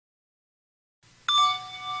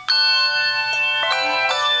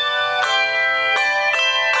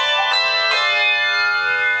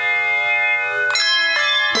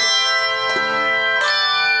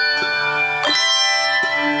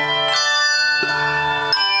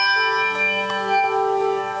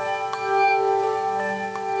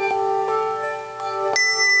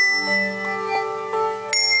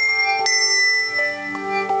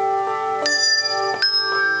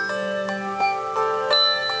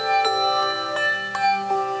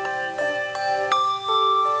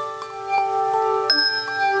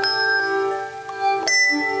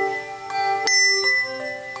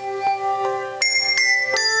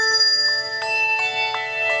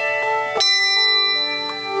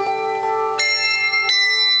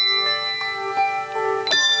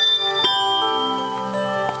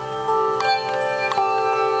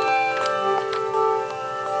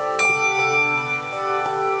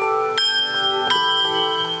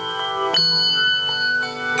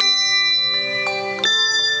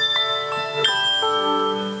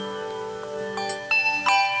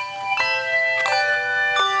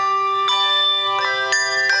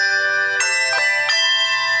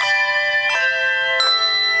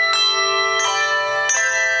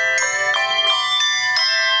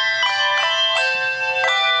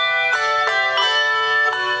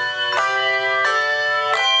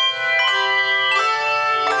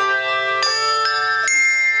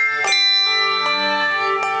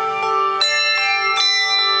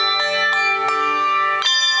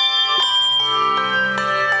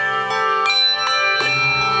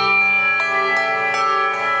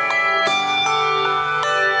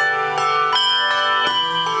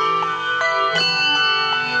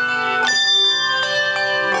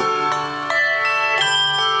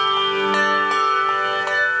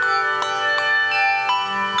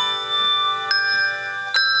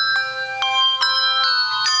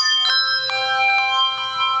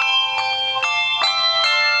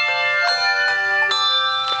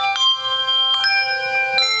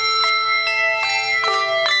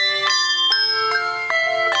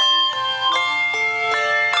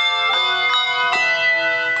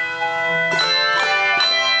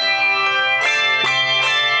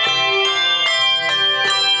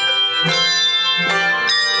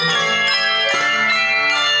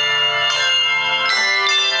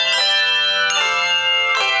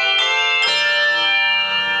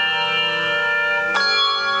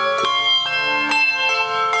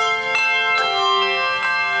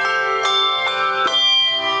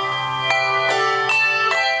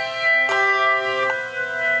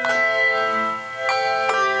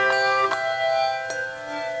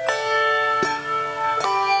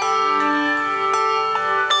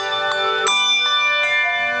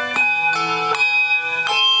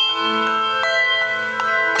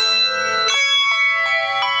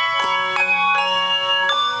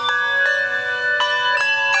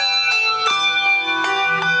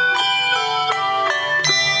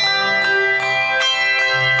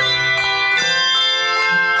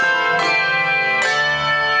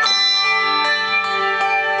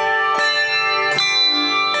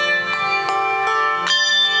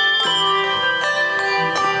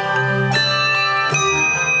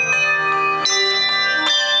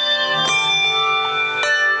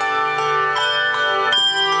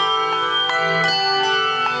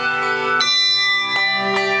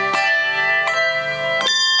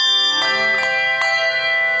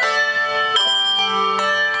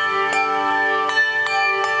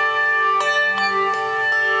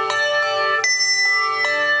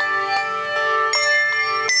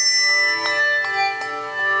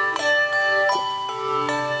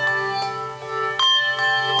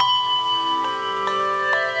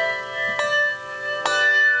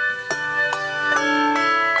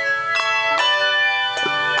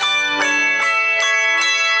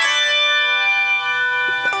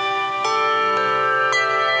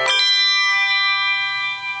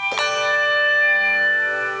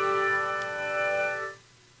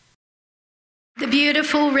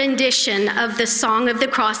beautiful rendition of the Song of the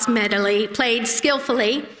Cross medley, played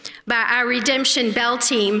skillfully by our Redemption Bell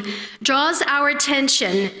team, draws our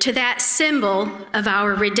attention to that symbol of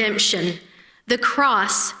our redemption, the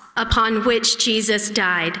cross upon which Jesus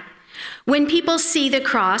died. When people see the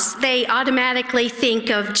cross, they automatically think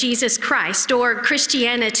of Jesus Christ or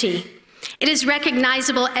Christianity. It is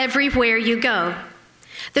recognizable everywhere you go.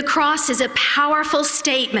 The cross is a powerful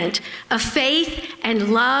statement of faith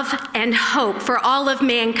and love and hope for all of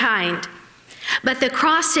mankind. But the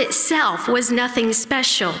cross itself was nothing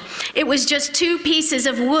special. It was just two pieces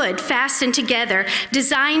of wood fastened together,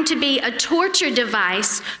 designed to be a torture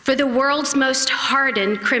device for the world's most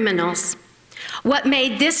hardened criminals. What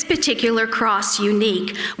made this particular cross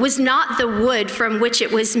unique was not the wood from which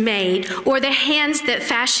it was made, or the hands that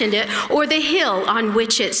fashioned it, or the hill on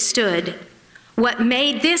which it stood. What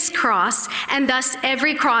made this cross, and thus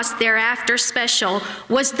every cross thereafter, special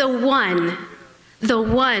was the one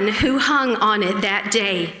who hung on it that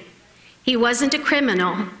day. He wasn't a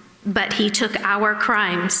criminal, but he took our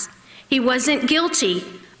crimes. He wasn't guilty,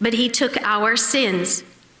 but he took our sins.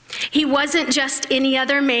 He wasn't just any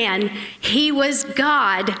other man. He was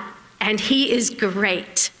God, and he is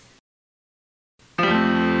great.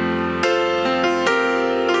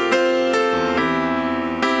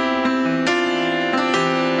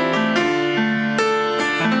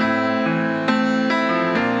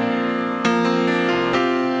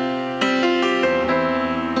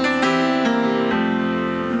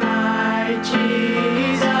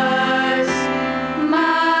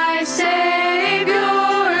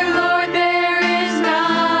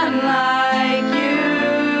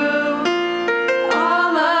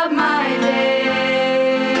 All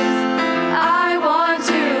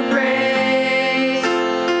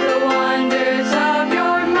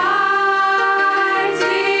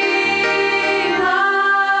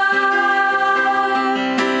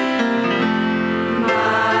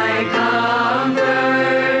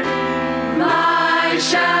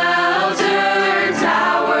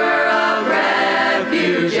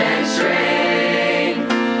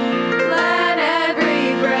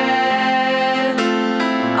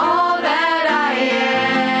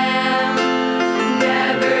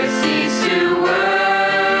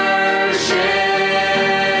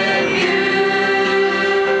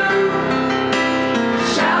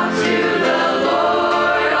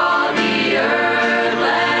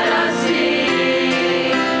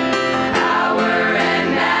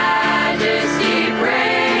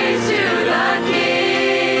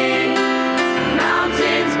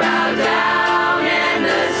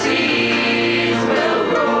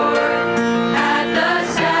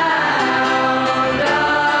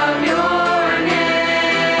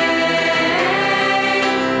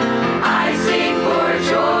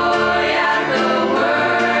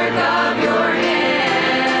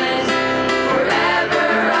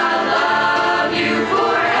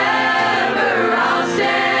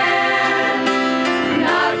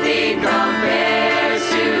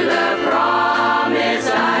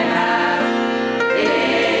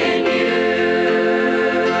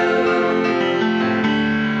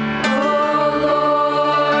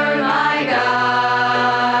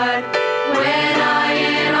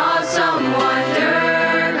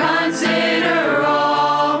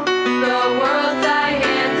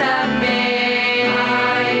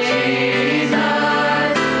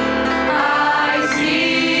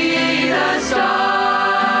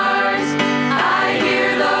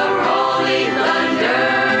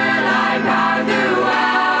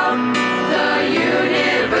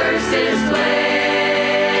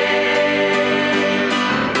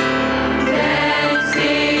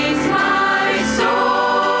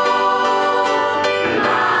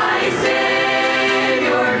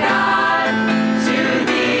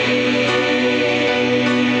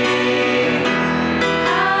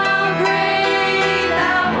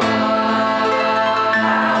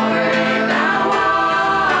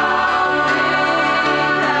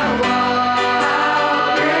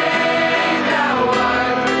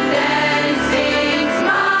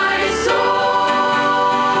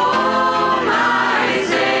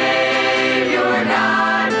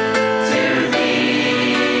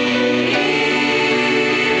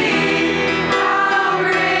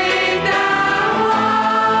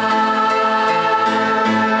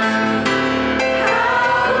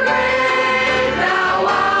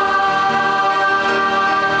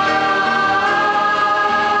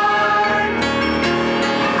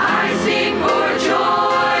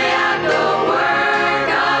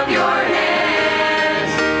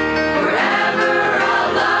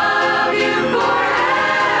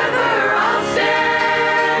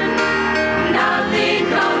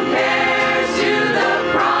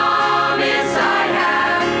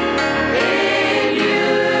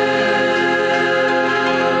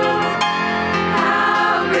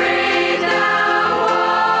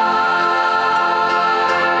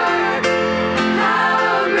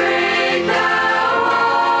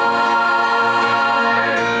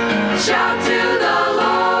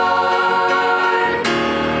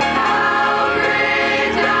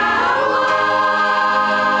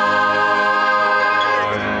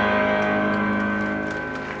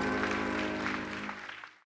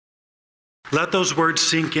Let those words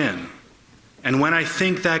sink in. And when I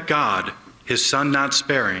think that God, his Son not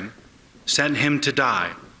sparing, sent him to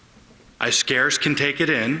die, I scarce can take it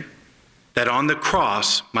in, that on the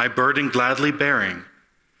cross, my burden gladly bearing,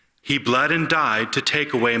 he bled and died to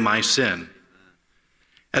take away my sin.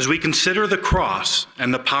 As we consider the cross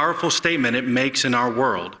and the powerful statement it makes in our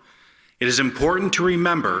world, it is important to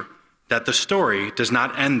remember that the story does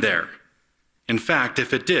not end there. In fact,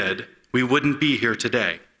 if it did, we wouldn't be here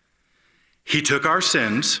today. He took our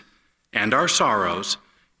sins and our sorrows,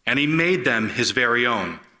 and he made them his very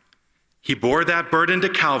own. He bore that burden to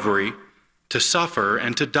Calvary to suffer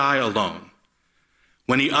and to die alone.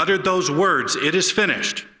 When he uttered those words, "It is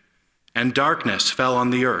finished," and darkness fell on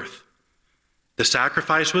the earth. The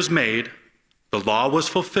sacrifice was made, the law was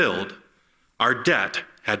fulfilled, our debt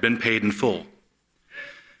had been paid in full.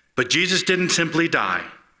 But Jesus didn't simply die.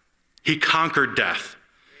 He conquered death.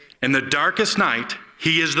 In the darkest night,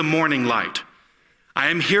 he is the morning light. I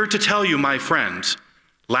am here to tell you, my friends,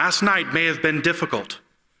 last night may have been difficult,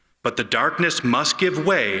 but the darkness must give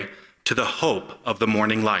way to the hope of the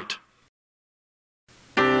morning light.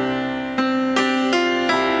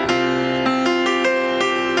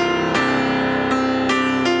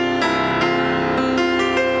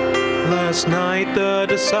 Last night the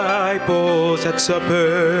disciples had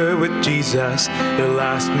supper with Jesus, their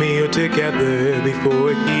last meal together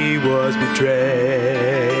before he was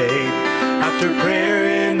betrayed. After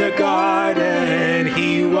prayer in the garden,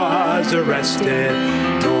 he was arrested,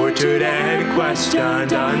 tortured and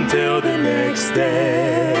questioned until the next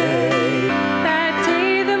day. That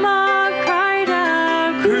day the mob cried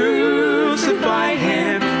out, "Crucify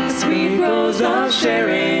him!" The sweet rose of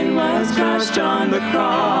Sharon was crushed on the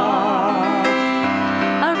cross.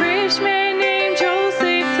 A rich man named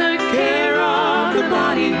Joseph took care of the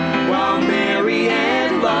body, while Mary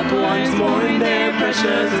and loved ones mourned their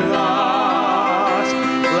precious loss.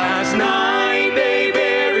 Last night they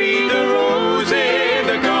buried the rose in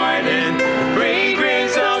the garden. The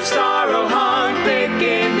fragrance of sorrow hung thick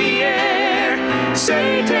in the air.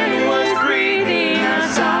 Satan was breathing a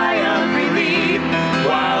sigh of relief,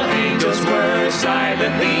 while angels were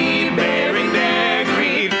silently bearing their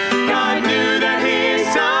grief. God knew that his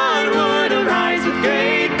Son would arise with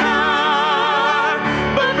great power,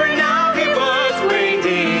 but for now he was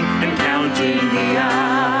waiting and counting the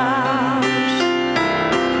hours.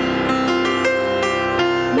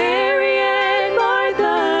 Mary and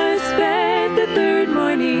Martha spent the third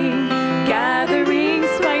morning gathering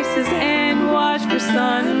spices and watched for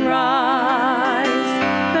sunrise.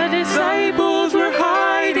 The disciples were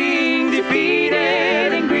hiding,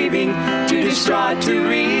 defeated and grieving, too distraught to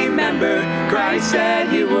remember Christ said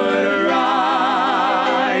he would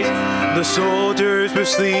arise. The soldiers were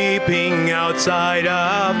sleeping outside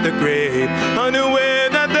of the grave, unaware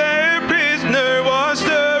that their prisoner was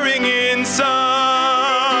stirring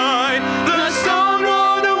inside. The stone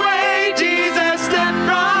rolled away, Jesus stepped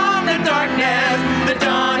from the darkness. The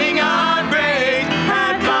dawning of grace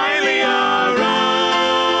had finally arrived.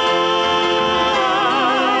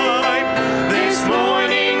 This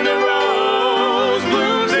morning the rose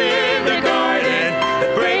blooms in the garden.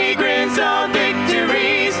 The fragrance of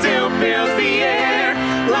victory still fills the air.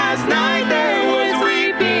 Last night there was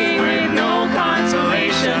weeping with no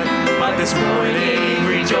consolation, but this morning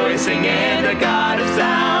rejoicing in the God of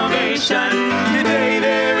salvation. Today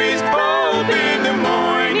there is hope in the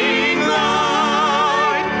morning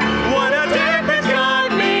light. What a difference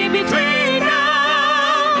God made between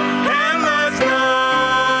now and last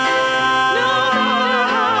night. No matter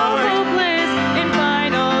how hopeless and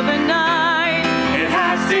final the night, it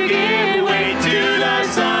has to give way to the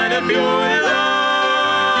Son of your life.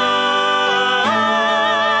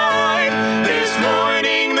 This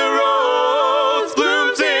morning the rose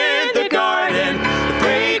blooms in the garden. The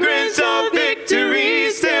fragrance of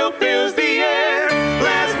victory still fills the air.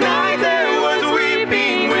 Last night there was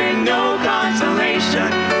weeping with no consolation,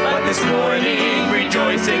 but this morning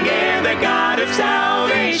rejoicing in the God of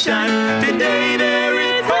salvation. Today there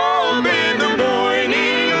is hope in the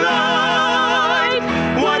morning light.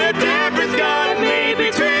 What a difference God made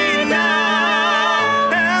between now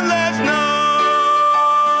and last night.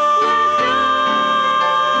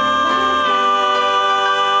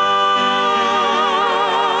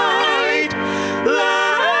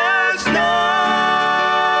 Last night.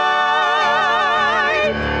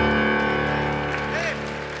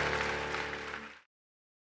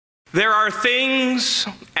 There are things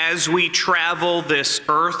as we travel this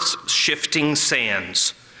earth's shifting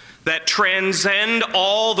sands that transcend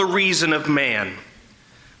all the reason of man.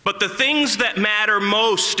 But the things that matter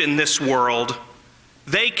most in this world,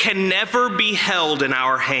 they can never be held in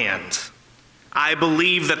our hands. I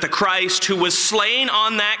believe that the Christ who was slain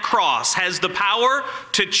on that cross has the power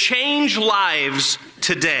to change lives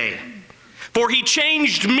today. For he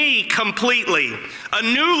changed me completely. A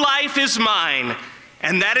new life is mine,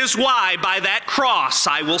 and that is why by that cross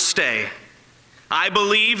I will stay. I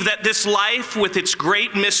believe that this life with its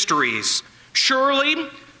great mysteries surely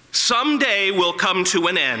someday will come to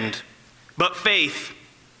an end, but faith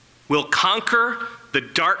will conquer the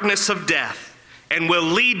darkness of death and will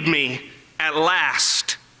lead me at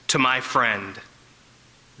last to my friend.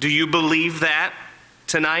 Do you believe that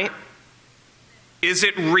tonight? Is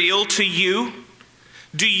it real to you?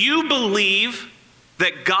 Do you believe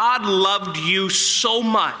that God loved you so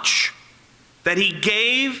much that he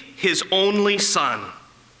gave his only Son?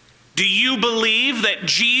 Do you believe that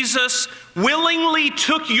Jesus willingly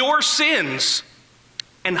took your sins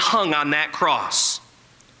and hung on that cross?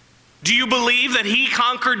 Do you believe that he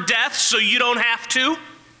conquered death so you don't have to?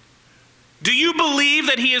 Do you believe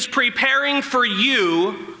that he is preparing for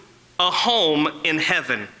you a home in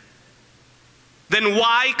heaven? Then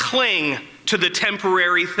why cling to the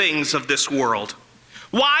temporary things of this world?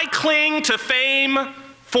 Why cling to fame,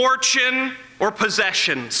 fortune, or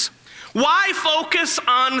possessions? Why focus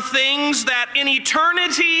on things that in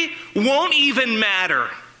eternity won't even matter?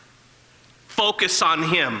 Focus on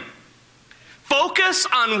him. Focus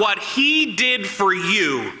on what he did for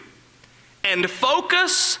you, and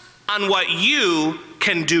focus on what you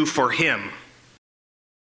can do for him.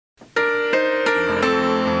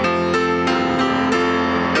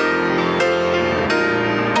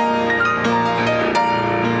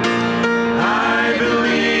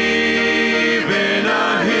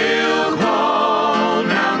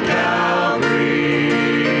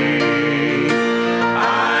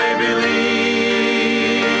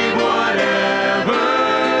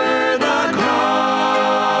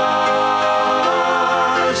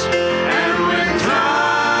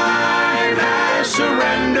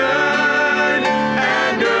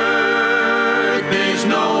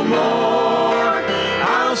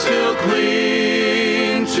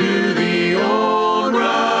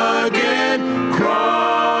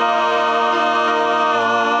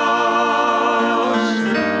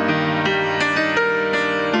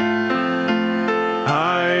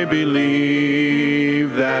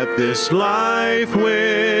 This life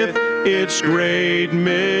with its great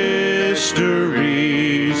mysteries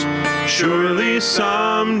surely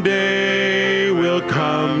someday will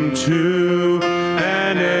come to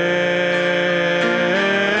an end.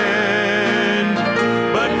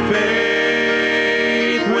 But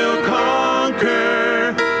faith will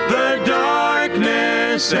conquer the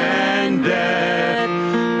darkness and death,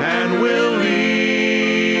 and will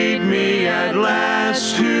lead me at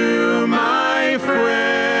last to my friend.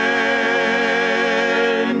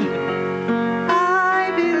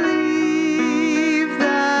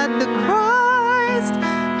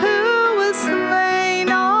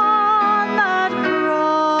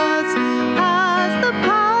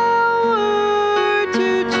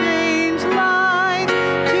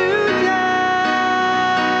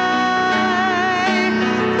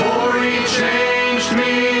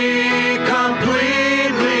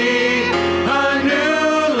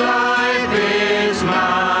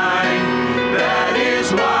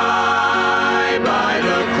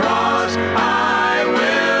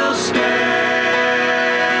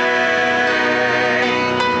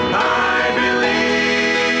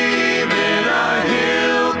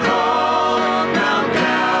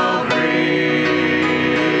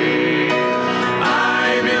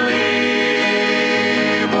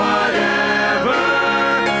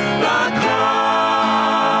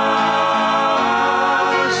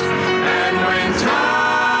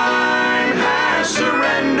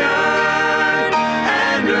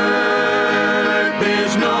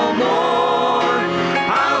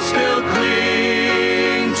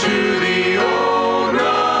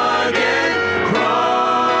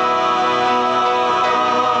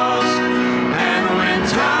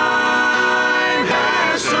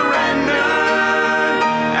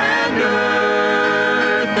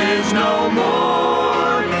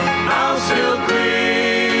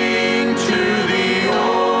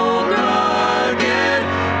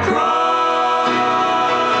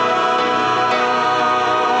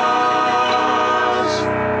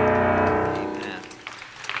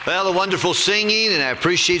 Wonderful singing, and I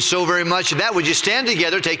appreciate so very much of that. Would you stand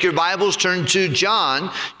together, take your Bibles, turn to John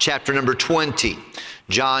chapter number 20.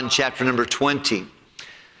 John chapter number 20.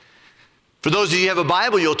 For those of you who have a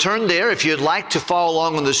Bible, you'll turn there. If you'd like to follow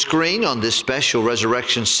along on the screen on this special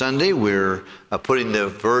Resurrection Sunday, we're putting the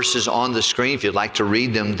verses on the screen if you'd like to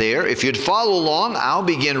read them there. If you'd follow along, I'll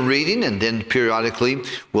begin reading, and then periodically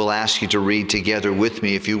we'll ask you to read together with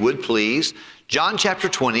me, if you would please. John chapter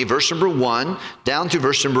 20, verse number 1, down through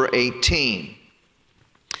verse number 18.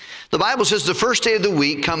 The Bible says, the first day of the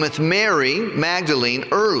week cometh Mary Magdalene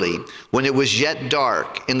early, when it was yet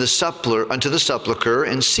dark, unto the sepulchre,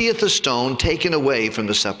 and seeth the stone taken away from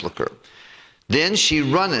the sepulchre. Then she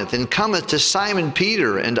runneth, and cometh to Simon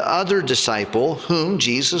Peter and other disciple, whom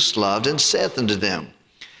Jesus loved, and saith unto them,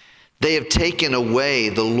 They have taken away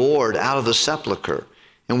the Lord out of the sepulchre,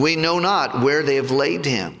 and we know not where they have laid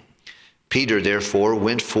him. Peter therefore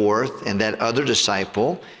went forth, and that other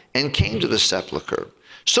disciple, and came to the sepulchre.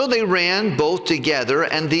 So they ran both together,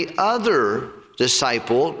 and the other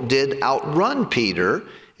disciple did outrun Peter,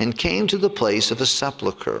 and came to the place of the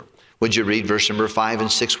sepulchre. Would you read verse number 5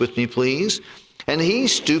 and 6 with me, please? And he,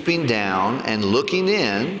 stooping down and looking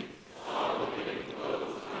in,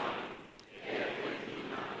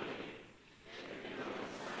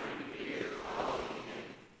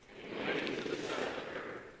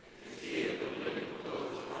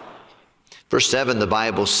 Verse 7, the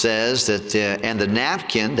Bible says that, and the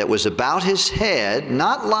napkin that was about his head,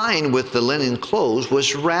 not lying with the linen clothes,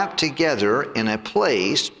 was wrapped together in a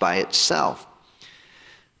place by itself.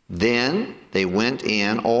 Then they went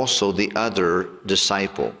in also the other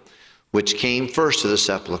disciple, which came first to the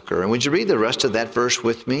sepulchre. And would you read the rest of that verse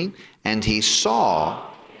with me? And he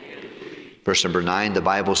saw, verse number 9, the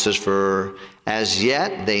Bible says, For as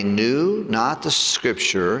yet they knew not the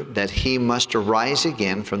scripture that he must arise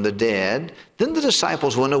again from the dead. Then the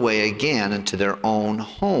disciples went away again into their own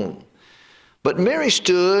home. But Mary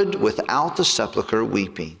stood without the sepulchre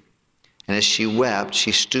weeping. And as she wept,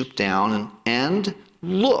 she stooped down and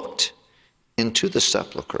looked into the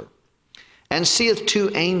sepulchre, and seeth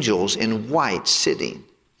two angels in white sitting,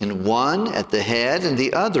 and one at the head and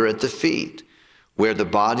the other at the feet, where the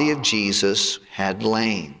body of Jesus had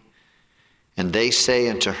lain. And they say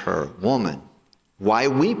unto her, Woman, why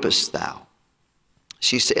weepest thou?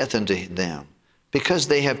 She saith unto them, Because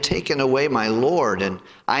they have taken away my Lord, and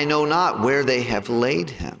I know not where they have laid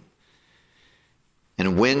him.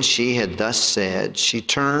 And when she had thus said, she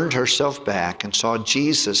turned herself back and saw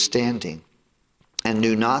Jesus standing, and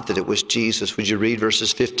knew not that it was Jesus. Would you read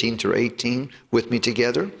verses 15 through 18 with me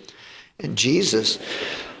together? And Jesus...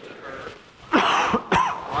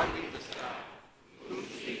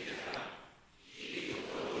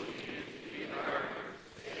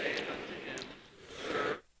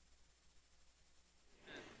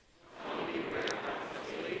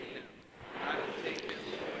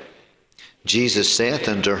 Jesus saith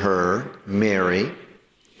unto her, Mary,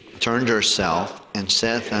 turned herself, and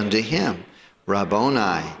saith unto him,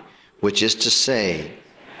 Rabboni, which is to say,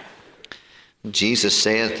 Jesus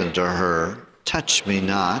saith unto her, Touch me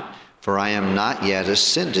not, for I am not yet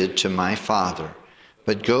ascended to my Father,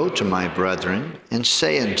 but go to my brethren, and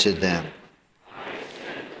say unto them,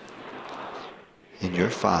 in your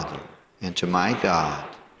Father, and to my God.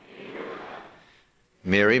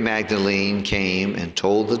 Mary Magdalene came and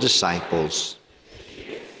told the disciples,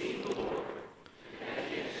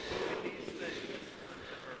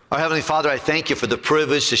 Our Heavenly Father, I thank you for the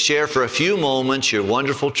privilege to share for a few moments your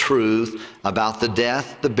wonderful truth about the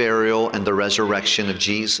death, the burial, and the resurrection of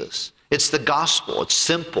Jesus. It's the gospel. It's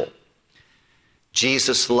simple.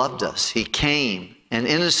 Jesus loved us. He came and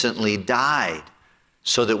innocently died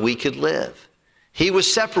so that we could live. He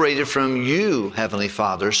was separated from you, Heavenly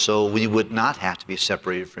Father, so we would not have to be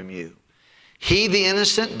separated from you. He, the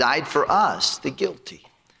innocent, died for us, the guilty.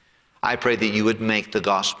 I pray that you would make the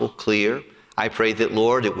gospel clear. I pray that,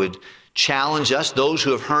 Lord, it would challenge us. Those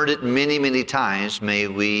who have heard it many, many times, may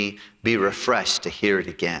we be refreshed to hear it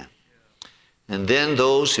again. And then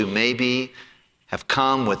those who maybe have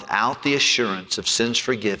come without the assurance of sins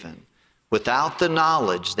forgiven, without the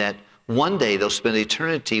knowledge that one day they'll spend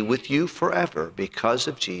eternity with you forever because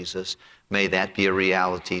of Jesus. May that be a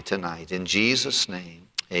reality tonight. In Jesus' name,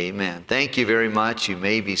 amen. Thank you very much. You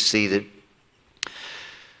may be seated.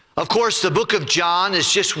 Of course, the book of John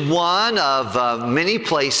is just one of many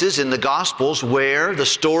places in the Gospels where the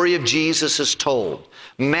story of Jesus is told.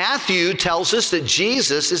 Matthew tells us that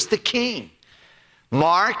Jesus is the king.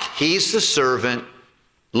 Mark, he's the servant.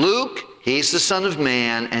 Luke, he's the Son of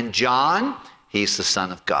Man. And John, he's the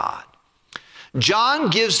Son of God. John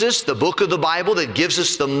gives us the book of the Bible that gives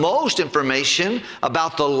us the most information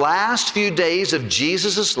about the last few days of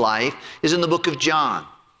Jesus' life is in the book of John.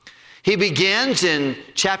 He begins in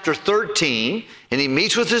chapter 13, and he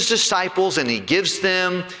meets with his disciples, and he gives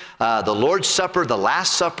them the Lord's Supper, the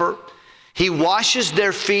Last Supper. He washes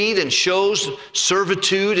their feet and shows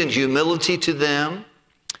servitude and humility to them.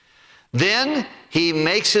 Then he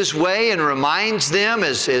makes his way and reminds them,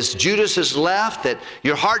 as Judas has left, that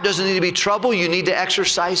your heart doesn't need to be troubled. You need to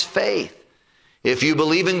exercise faith. If you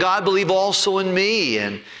believe in God, believe also in me.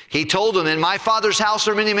 And he told them, in my Father's house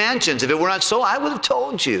are many mansions. If it were not so, I would have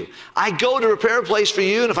told you. I go to prepare a place for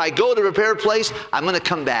you, and if I go to prepare a place, I'm going to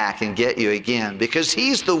come back and get you again. Because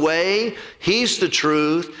he's the way, he's the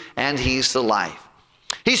truth, and he's the life.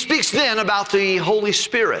 He speaks then about the Holy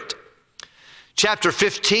Spirit. Chapter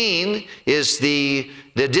 15 is the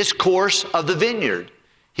discourse of the vineyard.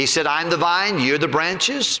 He said, I'm the vine, you're the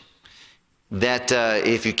branches. That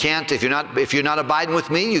if you're not abiding with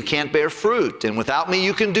me, you can't bear fruit. And without me,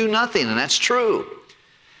 you can do nothing. And that's true.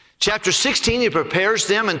 Chapter 16, he prepares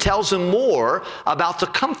them and tells them more about the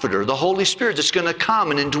Comforter, the Holy Spirit that's going to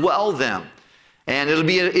come and indwell them. And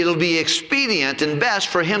it'll be expedient and best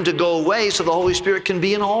for him to go away so the Holy Spirit can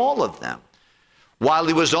be in all of them. While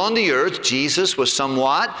he was on the earth, Jesus was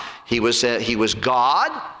he was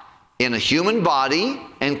God in a human body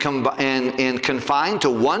and confined to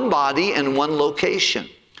one body and one location.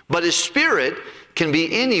 But his Spirit can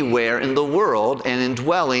be anywhere in the world and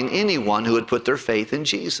indwelling anyone who would put their faith in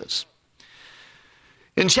Jesus.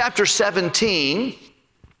 In chapter 17,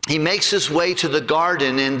 he makes his way to the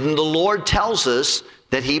garden, and the Lord tells us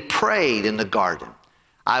that he prayed in the garden.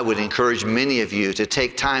 I would encourage many of you to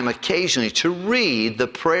take time occasionally to read the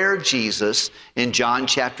prayer of Jesus in John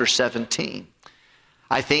chapter 17.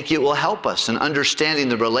 I think it will help us in understanding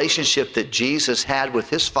the relationship that Jesus had with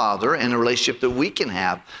his Father and the relationship that we can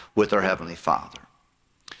have with our Heavenly Father.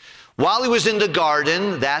 While he was in the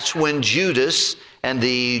garden, that's when Judas and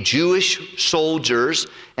the Jewish soldiers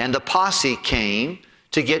and the posse came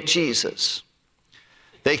to get Jesus.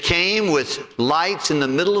 They came with lights in the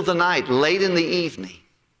middle of the night, late in the evening.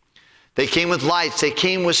 They came with lights, they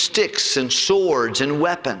came with sticks and swords and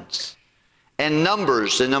weapons and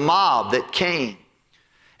numbers and a mob that came.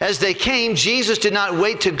 As they came, Jesus did not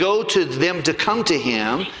wait to go to them to come to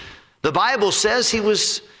him. The Bible says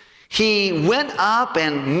he went up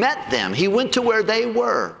and met them. He went to where they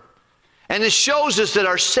were. And it shows us that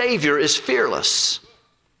our Savior is fearless.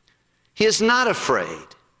 He is not afraid.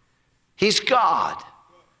 He's God.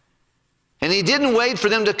 And he didn't wait for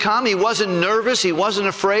them to come. He wasn't nervous. He wasn't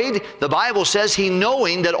afraid. The Bible says he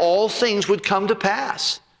knowing that all things would come to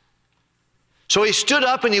pass. So he stood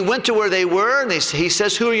up and he went to where they were, and he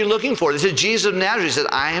says, who are you looking for? They said, Jesus of Nazareth. He said,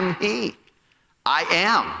 I am he. I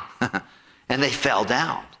am. And they fell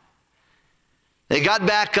down. They got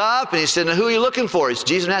back up and he said, now who are you looking for? It's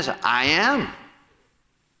Jesus of Nazareth. I am.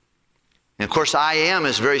 And of course, I am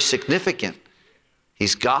is very significant.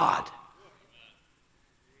 He's God.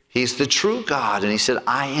 He's the true God. And he said,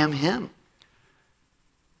 I am him.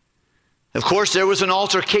 Of course, there was an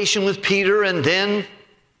altercation with Peter, and then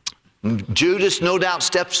Judas no doubt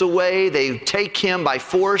steps away. They take him by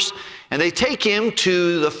force, and they take him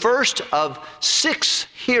to the first of 6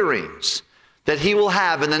 hearings that he will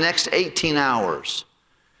have in the next 18 hours.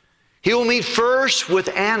 He will meet first with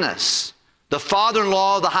Annas, the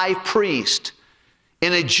father-in-law of the high priest,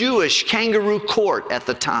 in a Jewish kangaroo court at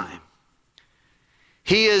the time.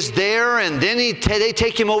 He is there, and then they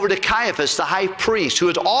take him over to Caiaphas, the high priest, who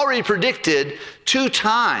had already predicted 2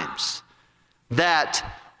 times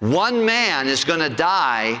that one man is going to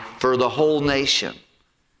die for the whole nation.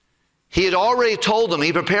 He had already told them,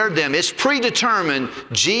 he prepared them, it's predetermined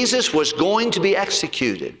Jesus was going to be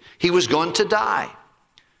executed. He was going to die.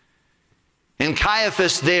 And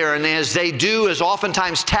Caiaphas there, and as they do, as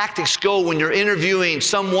oftentimes tactics go when you're interviewing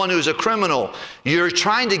someone who's a criminal, you're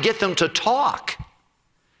trying to get them to talk,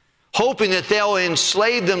 hoping that they'll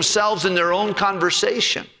enslave themselves in their own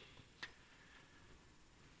conversation.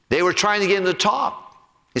 They were trying to get him to talk.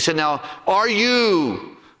 He said, now, are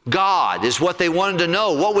you God? Is what they wanted to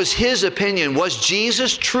know. What was his opinion? Was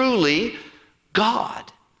Jesus truly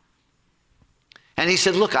God? And he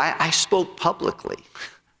said, look, I spoke publicly.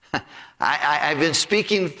 I've been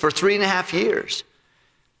speaking for 3.5 years.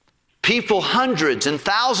 People, hundreds and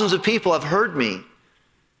thousands of people have heard me.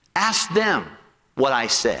 Ask them what I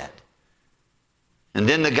said. And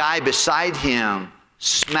then the guy beside him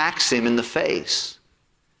smacks him in the face.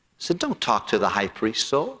 He said, don't talk to the high priest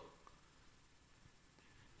so.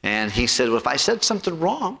 And he said, well, if I said something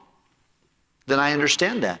wrong, then I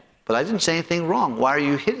understand that. But I didn't say anything wrong. Why are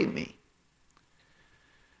you hitting me?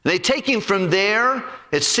 They take him from there,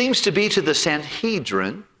 it seems to be to the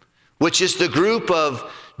Sanhedrin, which is the group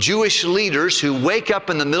of Jewish leaders who wake up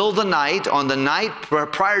in the middle of the night, on the night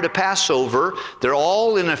prior to Passover. They're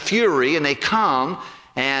all in a fury, and they come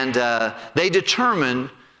and they determine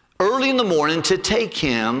early in the morning to take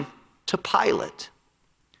him to Pilate.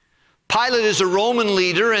 Pilate is a Roman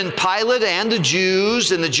leader, and Pilate and the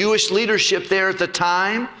Jews and the Jewish leadership there at the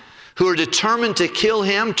time, who are determined to kill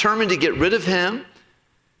him, determined to get rid of him,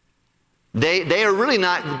 they are really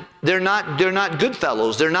not, they're not good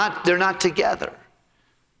fellows. They're not together.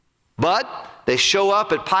 But they show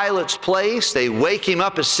up at Pilate's place. They wake him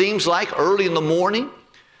up, it seems like, early in the morning.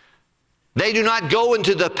 They do not go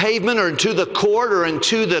into the pavement or into the court or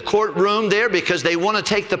into the courtroom there because they want to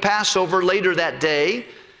take the Passover later that day.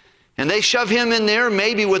 And they shove him in there,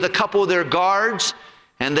 maybe with a couple of their guards,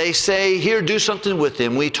 and they say, here, do something with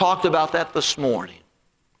him. We talked about that this morning.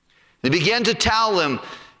 They began to tell him,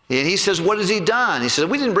 and he says, what has he done? He says,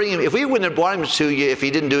 we didn't bring him, if we wouldn't have brought him to you if he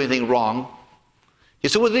didn't do anything wrong. He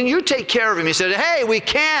said, well, then you take care of him. He said, hey, we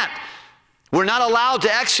can't. We're not allowed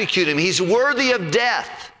to execute him. He's worthy of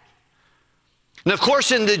death. And of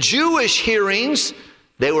course, in the Jewish hearings,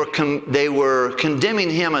 they were condemning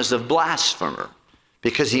him as a blasphemer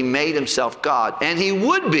because he made himself God. And he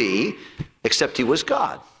would be, except he was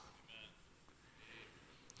God.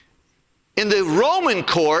 In the Roman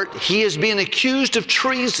court, he is being accused of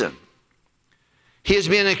treason. He is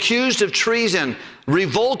being accused of treason,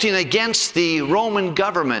 revolting against the Roman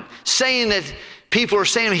government, saying that people are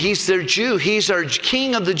saying he's their Jew, he's our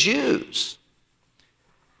king of the Jews.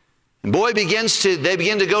 And boy, they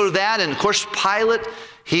begin to go to that, and of course Pilate,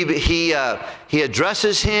 he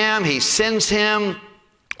addresses him, he sends him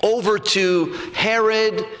over to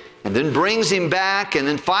Herod, and then brings him back, and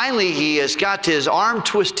then finally he has got his arm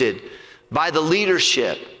twisted by the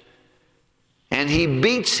leadership. And he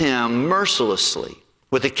beats him mercilessly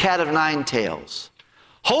with a cat of nine tails,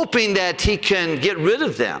 hoping that he can get rid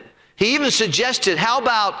of them. He even suggested, how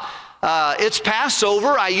about it's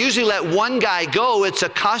Passover. I usually let one guy go. It's a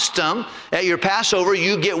custom at your Passover.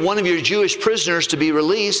 You get one of your Jewish prisoners to be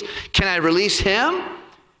released. Can I release him?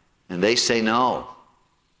 And they say no.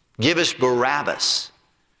 Give us Barabbas.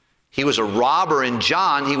 He was a robber in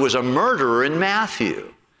John. He was a murderer in Matthew.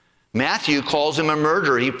 Matthew calls him a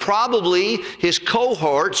murderer. His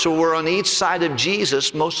cohorts were on each side of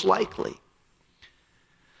Jesus, most likely.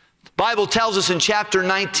 The Bible tells us in chapter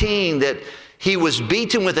 19 that he was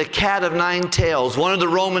beaten with a cat of nine tails. One of the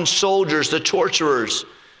Roman soldiers, the torturers,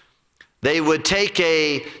 they would take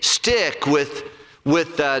a stick with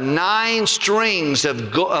 9 strings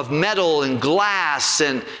of metal and glass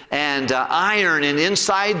and iron, and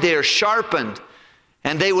inside there sharpened.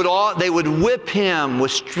 And they would whip him with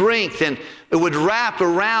strength, and it would wrap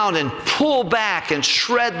around and pull back and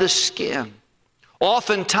shred the skin.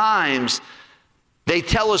 Oftentimes, they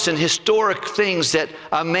tell us in historic things that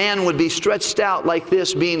a man would be stretched out like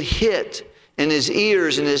this, being hit in his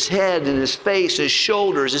ears, in his head, in his face, his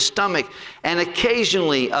shoulders, his stomach. And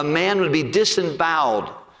occasionally, a man would be disemboweled.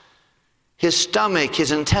 His stomach,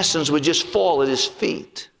 his intestines would just fall at his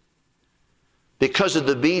feet. Because of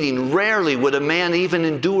the beating, rarely would a man even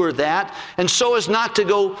endure that. And so as not to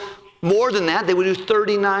go more than that, they would do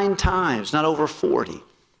 39 times, not over 40.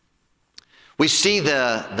 We see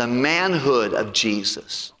the manhood of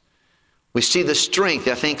Jesus. We see the strength.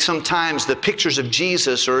 I think sometimes the pictures of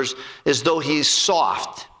Jesus are as though he's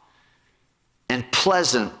soft and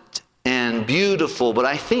pleasant and beautiful. But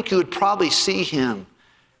I think you would probably see him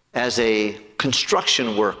as a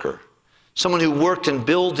construction worker, someone who worked in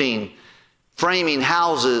building, framing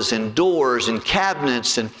houses and doors and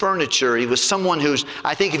cabinets and furniture. He was someone who's,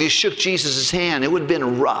 I think if you shook Jesus' hand, it would have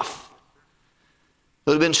been rough.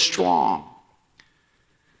 It would have been strong.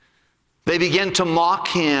 They begin to mock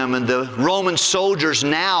him, and the Roman soldiers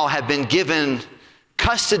now have been given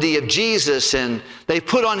custody of Jesus, and they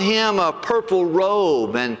put on him a purple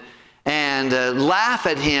robe and laugh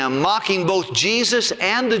at him, mocking both Jesus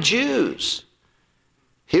and the Jews.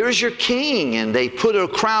 Here's your king. And they put a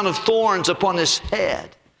crown of thorns upon his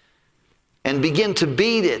head and begin to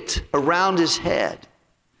beat it around his head.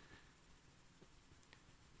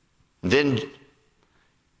 Then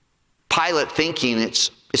Pilate, thinking it's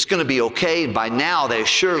going to be okay, by now they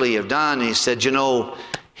surely have done. He said,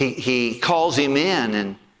 he calls him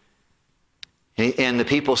in, and the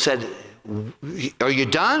people said, are you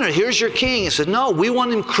done? Or here's your king. He said, no, we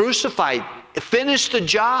want him crucified. Finish the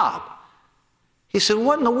job. He said,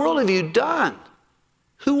 what in the world have you done?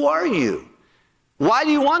 Who are you? Why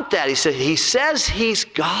do you want that? He said, he says he's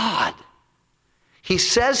God. He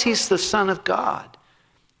says he's the Son of God,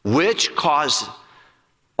 which caused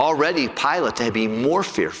already Pilate to be more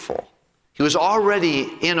fearful. He was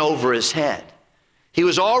already in over his head. He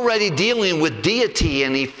was already dealing with deity,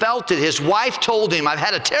 and he felt it. His wife told him, I've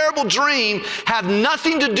had a terrible dream. Have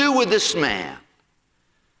nothing to do with this man.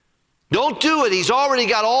 Don't do it. He's already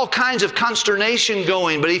got all kinds of consternation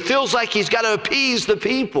going, but he feels like he's got to appease the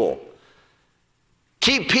people.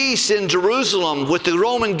 Keep peace in Jerusalem with the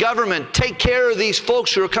Roman government. Take care of these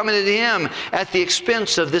folks who are coming to him at the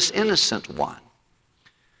expense of this innocent one.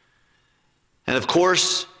 And of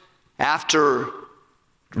course, after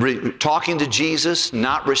talking to Jesus,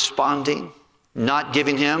 not responding, not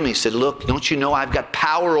giving him, he said, look, don't you know I've got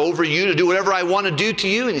power over you to do whatever I want to do to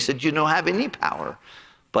you? And he said, you don't have any power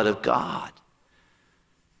but of God.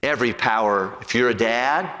 Every power, if you're a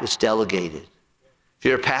dad, it's delegated. If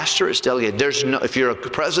you're a pastor, it's delegated. If you're a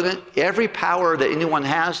president, every power that anyone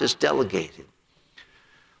has is delegated.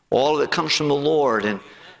 All of it comes from the Lord.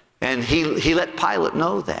 And he let Pilate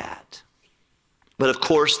know that. But of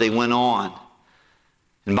course, they went on.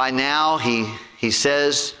 And by now, he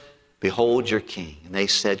says, behold your king. And they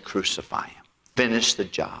said, crucify him. Finish the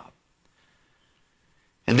job.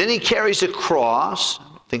 And then he carries a cross.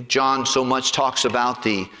 I think John so much talks about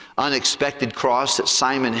the unexpected cross that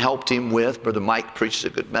Simon helped him with. Brother Mike preaches a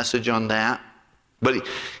good message on that. But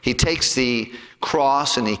he takes the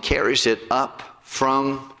cross and he carries it up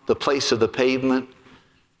from the place of the pavement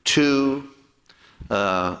to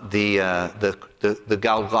the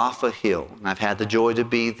Golgotha Hill. And I've had the joy to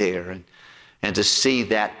be there and to see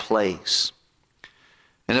that place.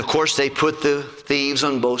 And of course, they put the thieves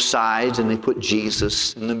on both sides and they put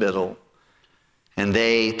Jesus in the middle. And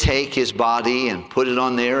they take his body and put it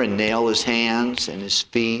on there and nail his hands and his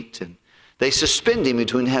feet. And they suspend him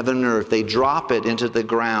between heaven and earth. They drop it into the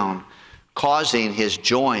ground, causing his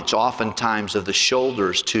joints, oftentimes of the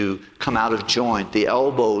shoulders, to come out of joint, the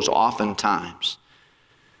elbows oftentimes.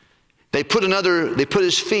 They put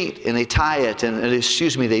his feet and they tie it, and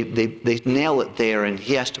they nail it there, and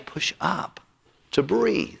he has to push up to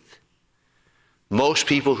breathe. Most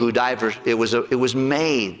people who die, it was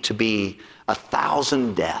made to be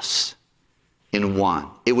 1,000 deaths in one.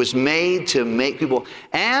 It was made to make people,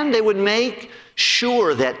 and they would make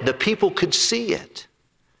sure that the people could see it.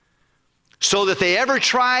 So that if they ever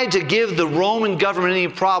tried to give the Roman government any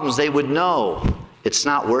problems, they would know it's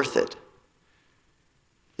not worth it.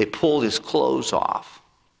 They pulled his clothes off.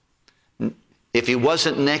 If he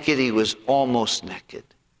wasn't naked, he was almost naked.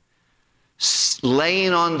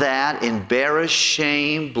 Laying on that, embarrassed,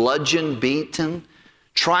 shamed, bludgeoned, beaten,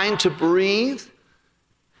 trying to breathe,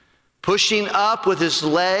 pushing up with his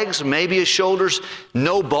legs, maybe his shoulders,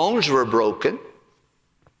 no bones were broken.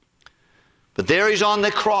 But there he's on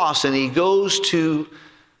the cross, and he goes to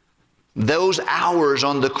those hours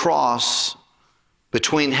on the cross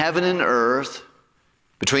between heaven and earth,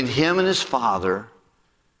 between him and his Father.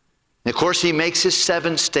 And of course, he makes his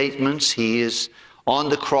 7 statements. He is on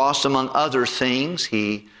the cross, among other things.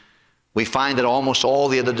 We find that almost all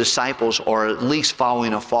the other disciples are at least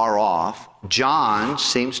following afar off. John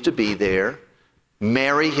seems to be there.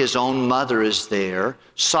 Mary, his own mother, is there.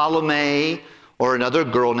 Salome, or another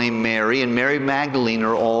girl named Mary, and Mary Magdalene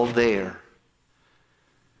are all there,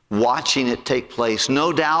 watching it take place.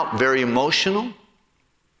 No doubt very emotional.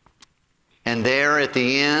 And there at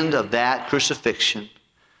the end of that crucifixion,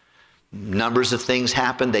 numbers of things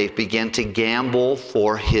happen. They began to gamble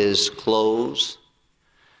for his clothes.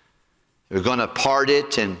 They were going to part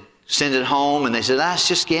it and send it home, and they said, let's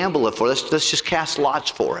just gamble it for it. Let's just cast lots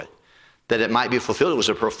for it, that it might be fulfilled. It was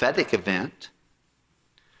a prophetic event.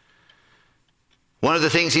 One of the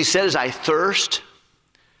things he said is, I thirst.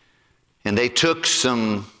 And they took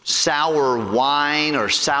some sour wine or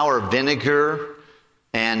sour vinegar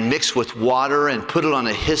and mixed with water and put it on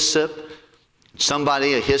a hyssop.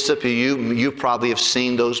 A hyssop, you probably have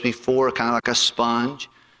seen those before, kind of like a sponge.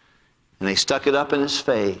 And they stuck it up in his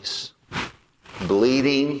face,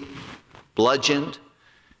 bleeding, bludgeoned.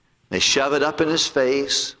 They shove it up in his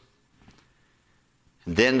face.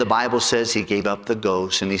 And then the Bible says he gave up the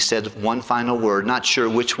ghost, and he said one final word. Not sure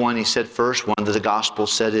which one he said first. One of the gospel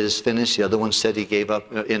said it is finished. The other one said he gave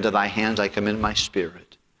up, into thy hands I commend my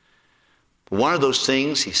spirit. But one of those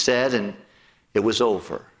things he said, and it was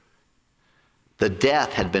over. The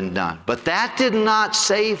death had been done. But that did not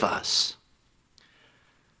save us.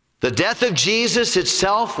 The death of Jesus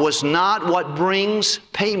itself was not what brings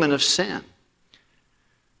payment of sin.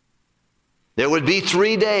 There would be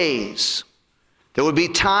 3 days. There would be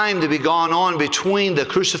time to be gone on between the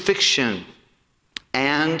crucifixion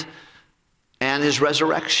and his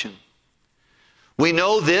resurrection. We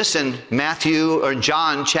know this in Matthew or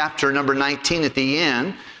John chapter number 19 at the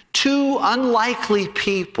end. 2 unlikely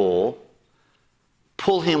people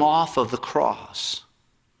pull him off of the cross.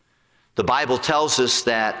 The Bible tells us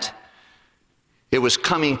that it was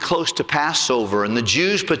coming close to Passover, and the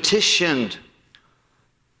Jews petitioned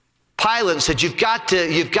Pilate and said, you've got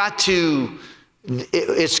to,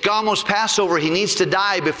 it's almost Passover. He needs to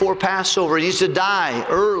die before Passover. He needs to die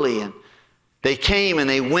early. And they came and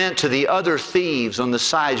they went to the other thieves on the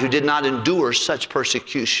sides who did not endure such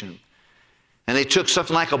persecution. And they took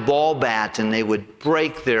something like a ball bat and they would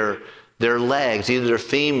break their legs, either their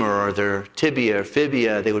femur or their tibia or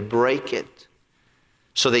fibia. They would break it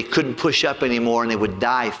so they couldn't push up anymore and they would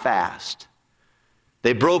die fast.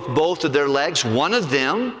 They broke both of their legs. One of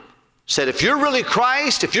them said, if you're really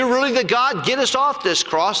Christ, if you're really the God, get us off this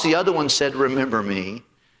cross. The other one said, remember me.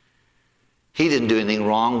 He didn't do anything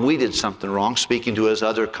wrong. We did something wrong, speaking to his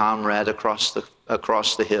other comrade across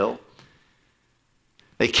the hill.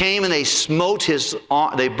 They came and they smote his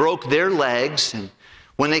arm. They broke their legs. And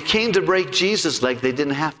when they came to break Jesus' leg, they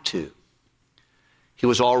didn't have to. He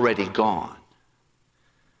was already gone.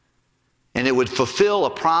 And it would fulfill a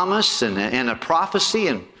promise and a prophecy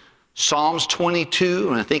in Psalms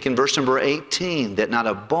 22, and I think in verse number 18, that not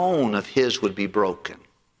a bone of his would be broken.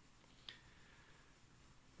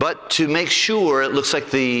 But to make sure, it looks like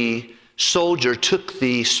the soldier took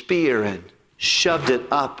the spear and shoved it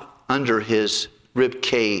up under his rib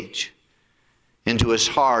cage into his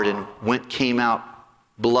heart, and came out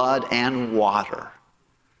blood and water.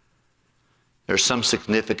 There's some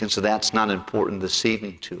significance of that. It's not important this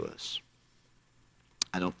evening to us,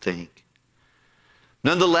 I don't think.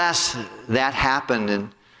 Nonetheless, that happened. And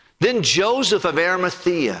then Joseph of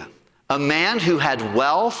Arimathea, a man who had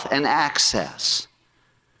wealth and access.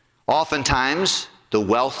 Oftentimes, the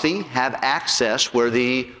wealthy have access where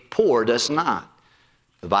the poor does not.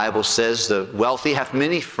 The Bible says the wealthy have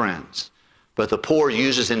many friends, but the poor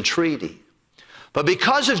uses entreaty. But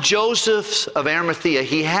because of Joseph of Arimathea,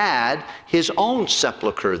 he had his own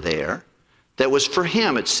sepulcher there that was for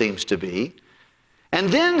him, it seems to be. And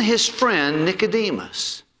then his friend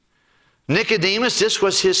Nicodemus. Nicodemus, this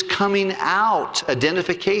was his coming out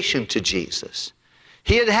identification to Jesus.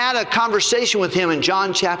 He had had a conversation with him in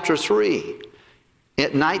John chapter 3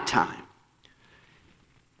 at nighttime.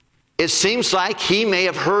 It seems like he may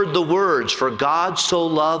have heard the words, for God so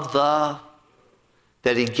loved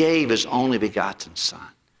that he gave his only begotten Son,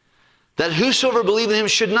 that whosoever believeth in him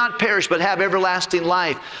should not perish but have everlasting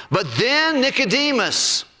life. But then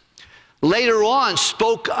Nicodemus later on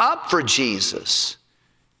spoke up for Jesus.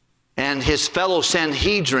 And his fellow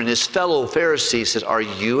Sanhedrin, his fellow Pharisees said, are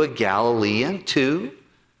you a Galilean too?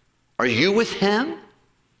 Are you with him?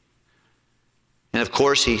 And of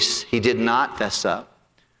course he did not fess up.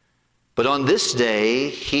 But on this day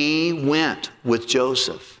he went with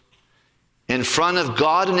Joseph in front of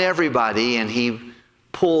God and everybody, and he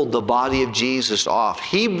pulled the body of Jesus off.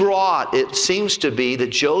 He brought, it seems to be that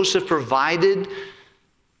Joseph provided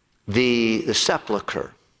the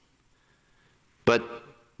sepulcher. But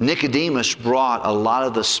Nicodemus brought a lot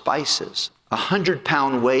of the spices.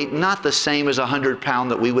 100-pound weight, not the same as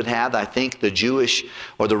 100-pound that we would have. I think the Jewish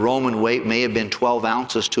or the Roman weight may have been 12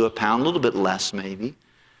 ounces to a pound, a little bit less maybe.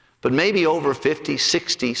 But maybe over 50,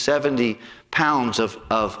 60, 70 pounds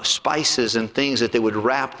of spices and things that they would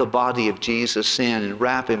wrap the body of Jesus in and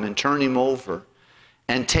wrap him and turn him over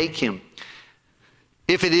and take him.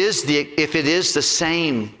 If it is the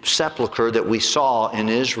same sepulcher that we saw in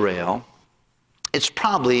Israel, it's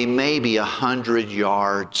probably maybe 100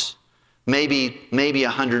 yards, maybe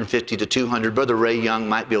 150 to 200. Brother Ray Young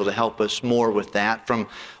might be able to help us more with that. From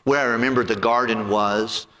where I remember the garden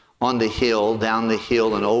was, on the hill, down the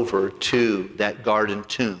hill and over to that garden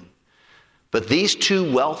tomb. But these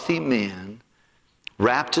two wealthy men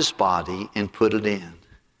wrapped his body and put it in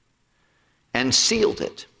and sealed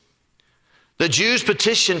it. The Jews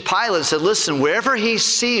petitioned Pilate and said, listen, wherever he's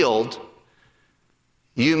sealed,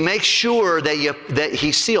 you make sure that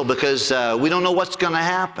he's sealed, because we don't know what's going to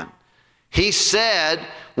happen. He said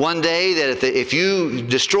one day that if you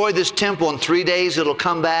destroy this temple in 3 days, it'll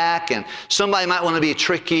come back, and somebody might want to be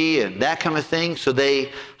tricky and that kind of thing. So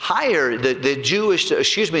they hired,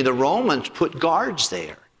 the Romans put guards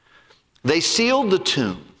there. They sealed the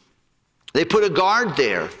tomb. They put a guard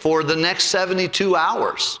there for the next 72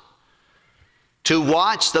 hours to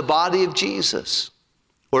watch the body of Jesus,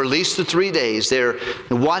 or at least the 3 days there,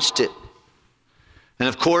 and watched it. And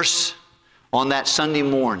of course, on that Sunday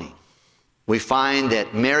morning, we find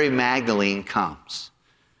that Mary Magdalene comes.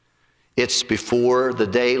 It's before the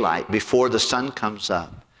daylight, before the sun comes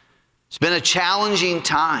up. It's been a challenging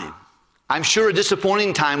time. I'm sure a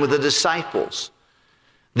disappointing time with the disciples.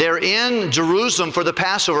 They're in Jerusalem for the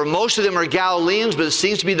Passover. Most of them are Galileans, but it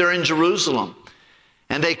seems to be they're in Jerusalem.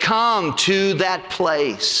 And they come to that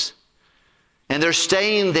place And they're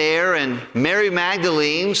staying there, and Mary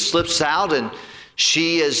Magdalene slips out, and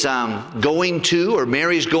she is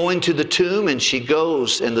Mary's going to the tomb, and she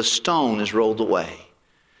goes, and the stone is rolled away.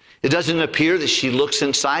 It doesn't appear that she looks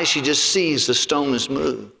inside. She just sees the stone is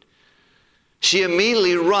moved. She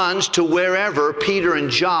immediately runs to wherever Peter and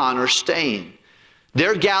John are staying.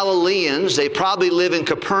 They're Galileans. They probably live in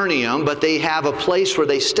Capernaum, but they have a place where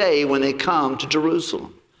they stay when they come to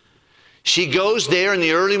Jerusalem. She goes there in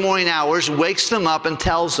the early morning hours, wakes them up, and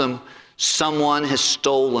tells them, someone has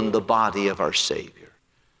stolen the body of our Savior.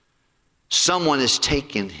 Someone has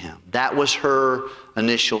taken him. That was her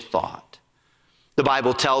initial thought. The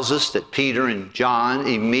Bible tells us that Peter and John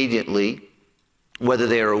immediately, whether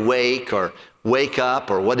they are awake or wake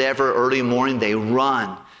up or whatever, early morning, they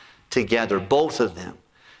run together, both of them.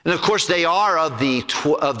 And of course, they are of the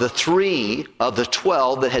 12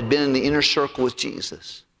 that had been in the inner circle with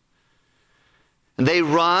Jesus. And they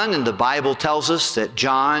run, and the Bible tells us that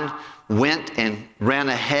John went and ran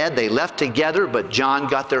ahead. They left together, but John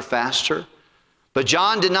got there faster. But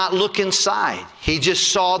John did not look inside. He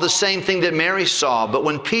just saw the same thing that Mary saw. But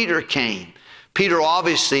when Peter came, Peter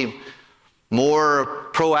obviously more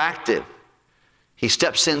proactive. He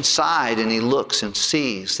steps inside and he looks and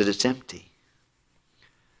sees that it's empty.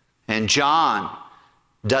 And John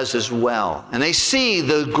does as well. And they see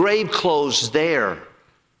the grave clothes there.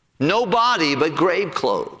 No body, but grave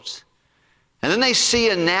clothes. And then they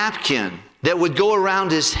see a napkin that would go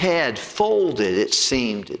around his head, folded, it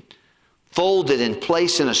seemed. Folded and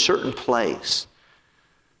placed in a certain place.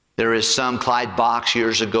 There is some, Clyde Box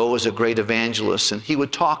years ago was a great evangelist, and he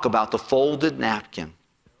would talk about the folded napkin.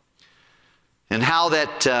 And how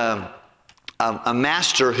that a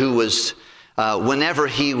master who was, whenever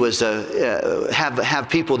he was, have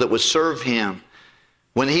people that would serve him,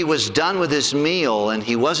 when he was done with his meal and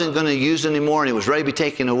he wasn't going to use it anymore and he was ready to be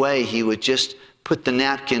taken away, he would just put the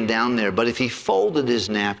napkin down there. But if he folded his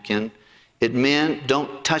napkin, it meant,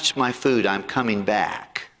 don't touch my food, I'm coming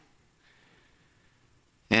back.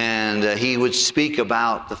 And he would speak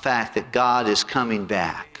about the fact that God is coming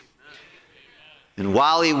back. And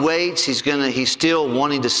while he waits, he's still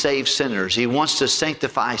wanting to save sinners. He wants to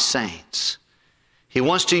sanctify saints. He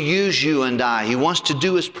wants to use you and I. He wants to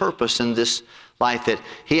do his purpose in this life, that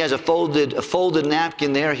he has a folded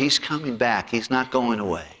napkin there. He's coming back. He's not going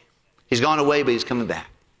away. He's gone away, but he's coming back.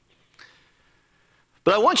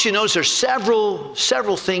 But I want you to notice there's several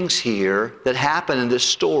things here that happen in this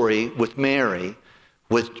story with Mary,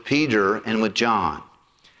 with Peter, and with John.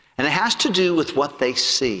 And it has to do with what they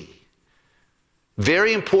see.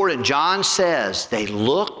 Very important. John says they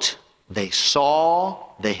looked, they saw,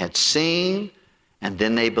 they had seen, and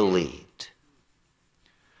then they believed.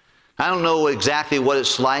 I don't know exactly what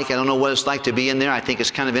it's like. I don't know what it's like to be in there. I think it's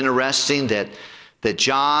kind of interesting that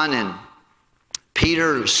John and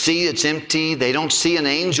Peter see it's empty. They don't see an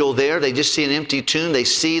angel there. They just see an empty tomb. They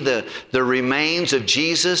see the remains of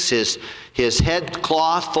Jesus, his head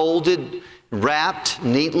cloth folded, wrapped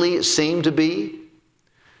neatly, it seemed to be.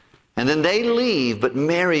 And then they leave, but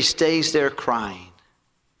Mary stays there crying.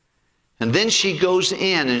 And then she goes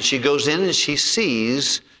in, and she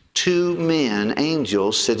sees two men,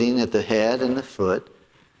 angels, sitting at the head and the foot.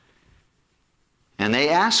 And they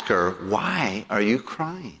ask her, why are you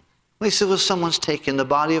crying? Well, he said, well, someone's taken the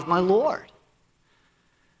body of my Lord.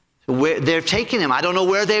 They're taking him. I don't know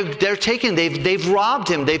where they're taking him. They've robbed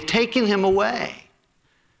him. They've taken him away.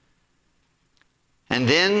 And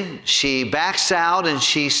then she backs out and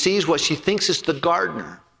she sees what she thinks is the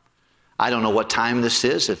gardener. I don't know what time this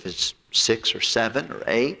is, if it's 6 or 7 or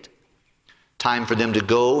 8. Time for them to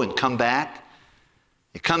go and come back.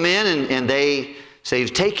 They come in and they say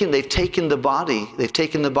they've taken the body. They've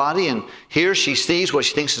taken the body, and here she sees what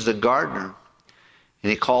she thinks is the gardener. And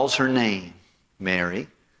he calls her name, Mary.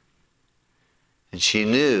 And she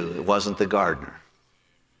knew it wasn't the gardener.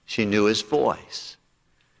 She knew his voice.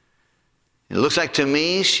 It looks like to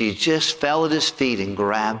me she just fell at his feet and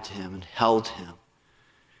grabbed him and held him.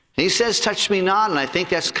 And he says, touch me not. And I think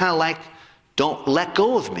that's kind of like, don't let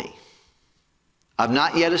go of me. I've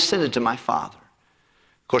not yet ascended to my Father.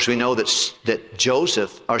 Of course, we know that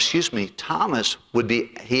Thomas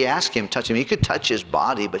he asked him, touch him. He could touch his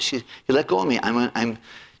body, but he let go of me.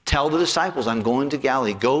 Tell the disciples, I'm going to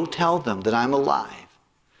Galilee. Go tell them that I'm alive.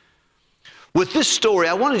 With this story,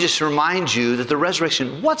 I want to just remind you that the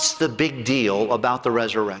resurrection, what's the big deal about the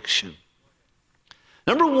resurrection?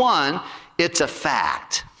 Number one, it's a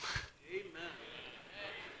fact. Amen.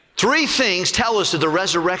 3 things tell us that the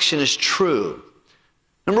resurrection is true.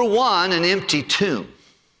 Number one, an empty tomb.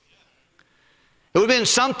 It would have been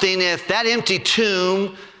something if that empty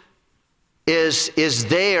tomb is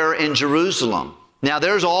there in Jerusalem. Now,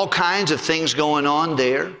 there's all kinds of things going on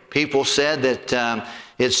there. People said that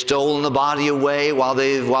it's stolen the body away while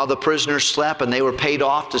the prisoners slept, and they were paid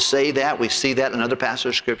off to say that. We see that in another passage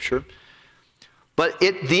of Scripture. But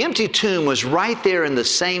the empty tomb was right there in the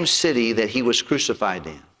same city that he was crucified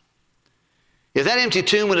in. If that empty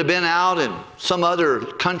tomb would have been out in some other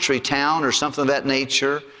country town or something of that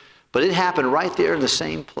nature, but it happened right there in the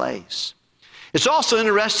same place. It's also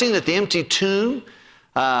interesting that the empty tomb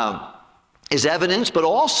is evidence, but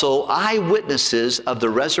also eyewitnesses of the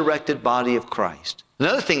resurrected body of Christ.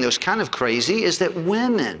 Another thing that was kind of crazy is that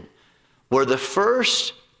women were the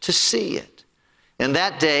first to see it. In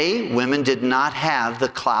that day, women did not have the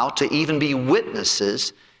clout to even be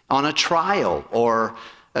witnesses on a trial, or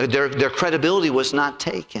their credibility was not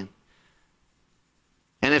taken.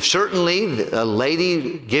 And if certainly a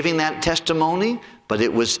lady giving that testimony, but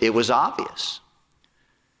it was obvious.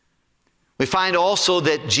 We find also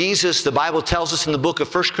that Jesus, the Bible tells us in the book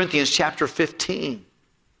of 1 Corinthians chapter 15,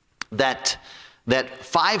 that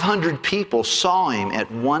 500 people saw him at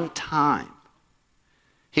one time.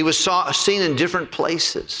 He was seen in different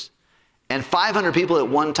places. And 500 people at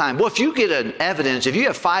one time. Well, if you get an evidence, if you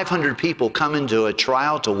have 500 people come into a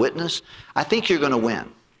trial to witness, I think you're going to win.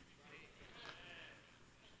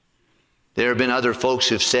 There have been other folks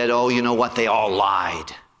who've said, oh, you know what, they all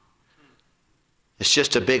lied. It's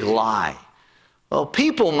just a big lie. Well,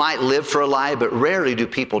 people might live for a lie, but rarely do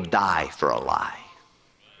people die for a lie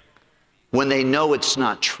when they know it's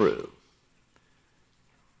not true.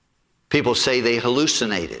 People say they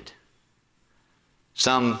hallucinated.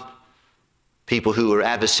 Some people who are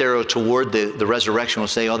adversarial toward the resurrection will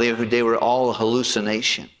say, oh, they were all a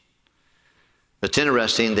hallucination. It's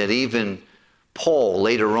interesting that even Paul,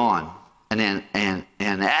 later on, an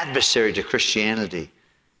adversary to Christianity,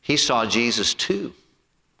 he saw Jesus too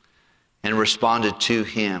and responded to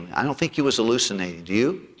him. I don't think he was hallucinating. Do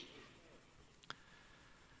you?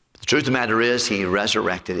 The truth of the matter is, he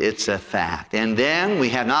resurrected. It's a fact. And then we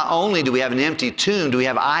have, not only do we have an empty tomb, do we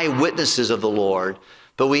have eyewitnesses of the Lord,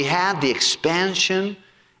 but we have the expansion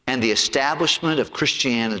and the establishment of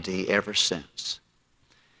Christianity ever since.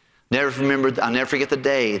 I'll never forget the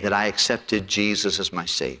day that I accepted Jesus as my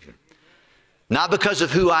Savior. Not because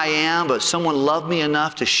of who I am, but someone loved me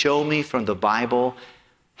enough to show me from the Bible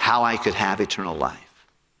how I could have eternal life.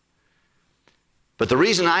 But the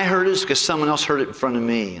reason I heard it is because someone else heard it in front of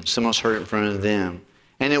me, and someone else heard it in front of them.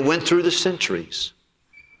 And it went through the centuries.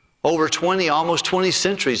 Almost 20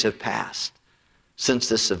 centuries have passed since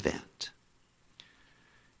this event.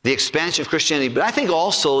 The expansion of Christianity. But I think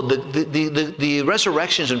also the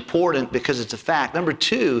resurrection is important because it's a fact. Number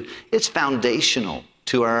two, it's foundational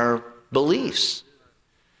to our beliefs.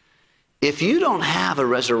 If you don't have a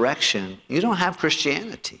resurrection, you don't have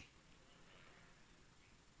Christianity.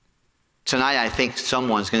 Tonight, I think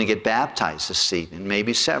someone's going to get baptized this evening,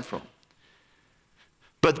 maybe several.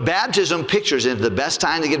 But baptism pictures, and the best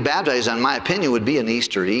time to get baptized, in my opinion, would be an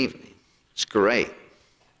Easter evening. It's great.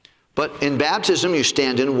 But in baptism, you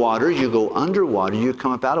stand in water, you go underwater, you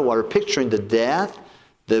come up out of water, picturing the death,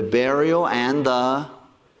 the burial, and the...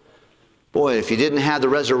 Boy, if you didn't have the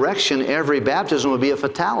resurrection, every baptism would be a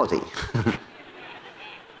fatality.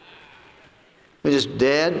 We're just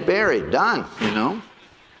dead, buried, done, you know.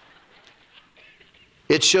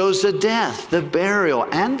 It shows the death, the burial,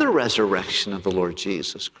 and the resurrection of the Lord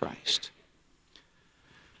Jesus Christ.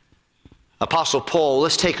 Apostle Paul,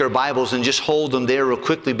 let's take our Bibles and just hold them there real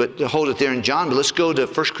quickly, but hold it there in John. But let's go to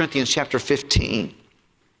 1 Corinthians chapter 15.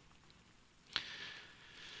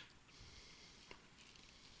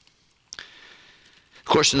 Of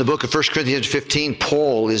course, in the book of 1 Corinthians 15,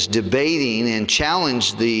 Paul is debating and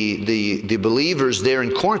challenged the believers there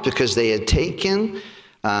in Corinth because they had taken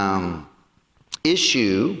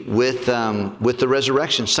issue with the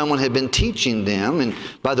resurrection. Someone had been teaching them. And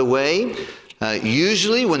by the way,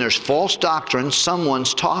 usually when there's false doctrine,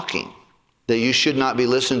 someone's talking that you should not be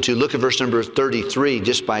listened to. Look at verse number 33,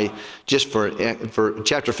 just for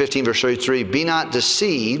chapter 15, verse 33. Be not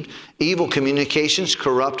deceived. Evil communications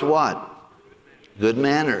corrupt what? Good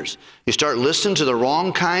manners. You start listening to the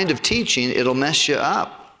wrong kind of teaching, it'll mess you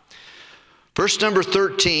up. Verse number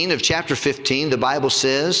 13 of chapter 15, the Bible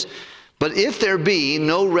says, but if there be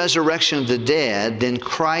no resurrection of the dead, then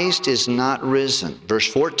Christ is not risen. Verse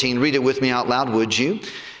 14, read it with me out loud, would you?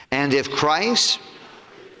 And if Christ...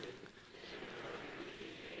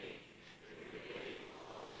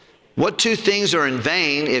 What two things are in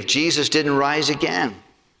vain if Jesus didn't rise again?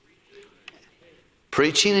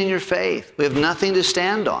 Preaching in your faith. We have nothing to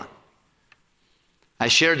stand on. I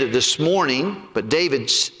shared it this morning, but David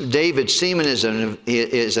Seaman is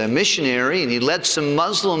a missionary, and he led some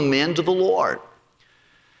Muslim men to the Lord.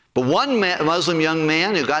 But one Muslim young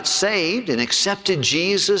man who got saved and accepted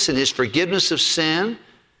Jesus and his forgiveness of sin,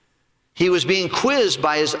 he was being quizzed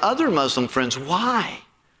by his other Muslim friends. Why?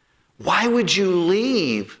 Why would you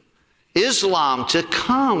leave Islam to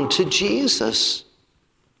come to Jesus?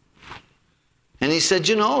 And he said,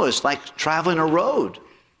 you know, it's like traveling a road.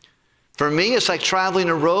 For me, it's like traveling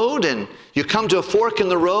a road, and you come to a fork in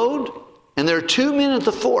the road, and there are two men at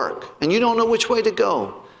the fork, and you don't know which way to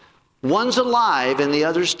go. One's alive and the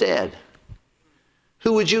other's dead.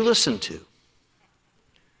 Who would you listen to?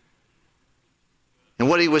 And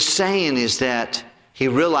what he was saying is that he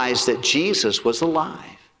realized that Jesus was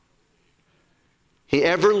alive. He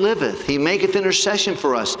ever liveth. He maketh intercession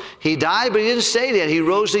for us. He died, but he didn't say that. He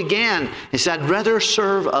rose again. He said, I'd rather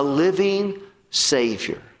serve a living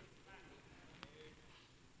Savior.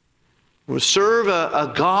 We'll serve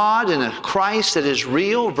a God and a Christ that is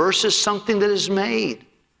real versus something that is made.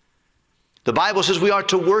 The Bible says we are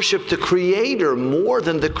to worship the Creator more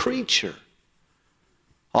than the creature.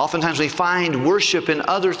 Oftentimes we find worship in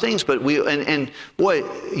other things, but boy,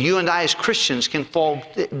 you and I as Christians can fall,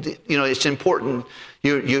 you know, it's important.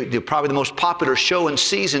 Probably the most popular show in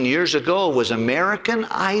season years ago was American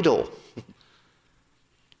Idol.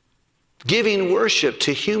 Giving worship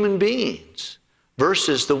to human beings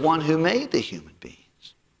versus the one who made the human beings.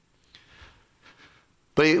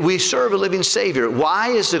 But we serve a living Savior. Why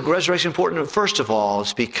is the resurrection important? First of all,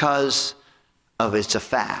 it's because of it's a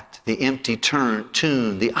fact. The empty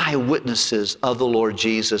tomb, the eyewitnesses of the Lord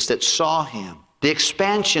Jesus that saw him, the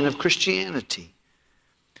expansion of Christianity.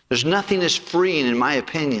 There's nothing as freeing, in my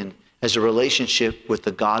opinion, as a relationship with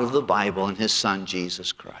the God of the Bible and his Son,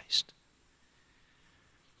 Jesus Christ.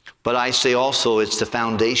 But I say also it's the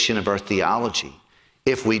foundation of our theology.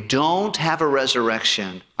 If we don't have a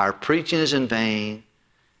resurrection, our preaching is in vain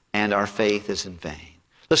and our faith is in vain.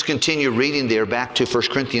 Let's continue reading there back to 1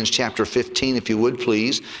 Corinthians chapter 15, if you would,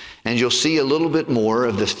 please. And you'll see a little bit more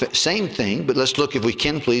of the same thing, but let's look, if we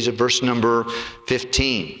can, please, at verse number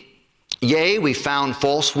 15. Yea, we found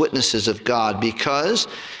false witnesses of God, because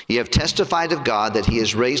ye have testified of God that he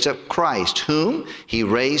has raised up Christ, whom he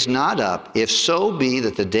raised not up, if so be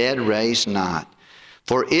that the dead raise not.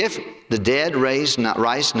 For if the dead rise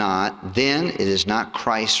not, then it is not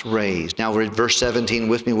Christ raised. Now read verse 17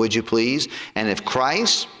 with me, would you please? And if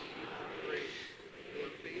Christ...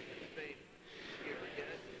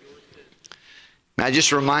 Now I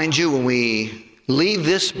just remind you, when we leave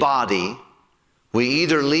this body, we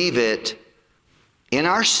either leave it in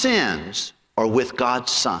our sins or with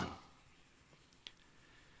God's Son.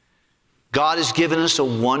 God has given us a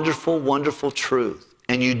wonderful, wonderful truth.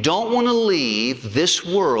 And you don't want to leave this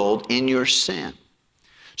world in your sin.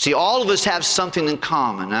 See, all of us have something in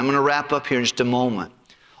common. I'm going to wrap up here in just a moment.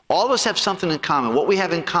 All of us have something in common. What we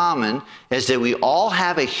have in common is that we all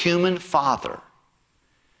have a human father.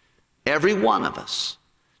 Every one of us.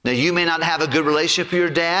 Now, you may not have a good relationship with your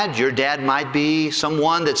dad. Your dad might be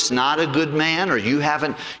someone that's not a good man, or you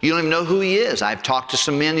don't even know who he is. I've talked to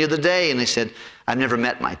some men the other day, and they said, I've never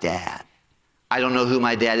met my dad. I don't know who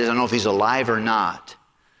my dad is. I don't know if he's alive or not.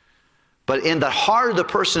 But in the heart of the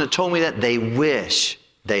person that told me that, they wish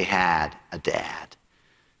they had a dad.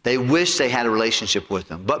 They wish they had a relationship with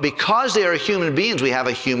him. But because they are human beings, we have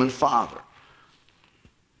a human father.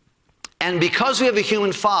 And because we have a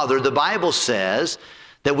human father, the Bible says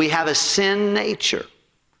that we have a sin nature.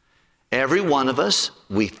 Every one of us,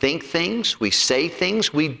 we think things, we say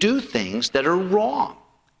things, we do things that are wrong.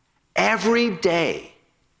 Every day.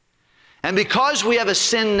 And because we have a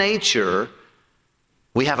sin nature,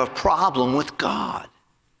 we have a problem with God,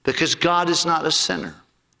 because God is not a sinner.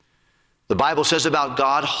 The Bible says about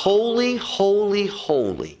God, holy, holy,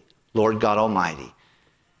 holy, Lord God Almighty.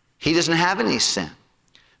 He doesn't have any sin.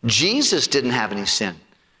 Jesus didn't have any sin.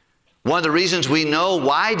 One of the reasons we know,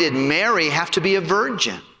 why did Mary have to be a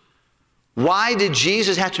virgin? Why did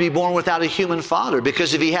Jesus have to be born without a human father?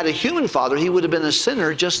 Because if he had a human father, he would have been a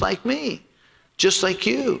sinner just like me, just like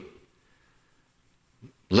you.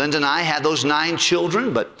 Linda and I had those 9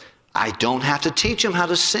 children, but I don't have to teach them how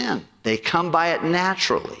to sin. They come by it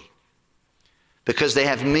naturally. Because they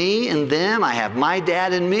have me and them, I have my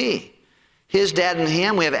dad and me. His dad and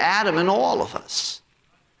him, we have Adam and all of us.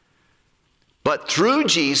 But through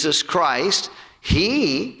Jesus Christ,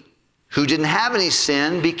 he, who didn't have any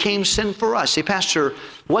sin, became sin for us. Say, Pastor,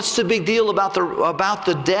 what's the big deal about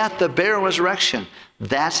the death, the burial, and resurrection?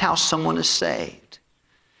 That's how someone is saved.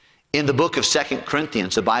 In the book of 2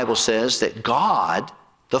 Corinthians, the Bible says that God,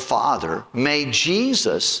 the Father, made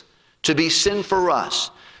Jesus to be sin for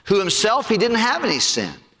us, who himself, he didn't have any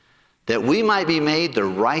sin, that we might be made the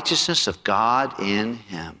righteousness of God in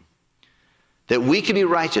him. That we can be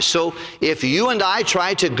righteous. So if you and I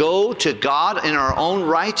try to go to God in our own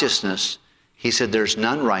righteousness, he said, there's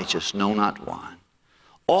none righteous, no, not one.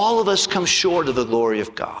 All of us come short of the glory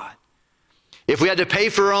of God. If we had to pay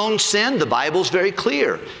for our own sin, the Bible's very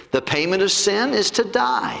clear. The payment of sin is to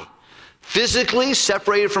die. Physically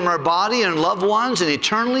separated from our body and loved ones, and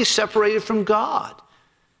eternally separated from God.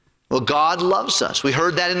 Well, God loves us. We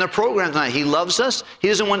heard that in the program tonight. He loves us. He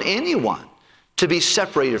doesn't want anyone to be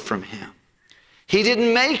separated from him. He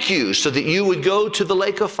didn't make you so that you would go to the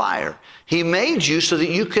lake of fire. He made you so that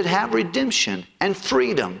you could have redemption and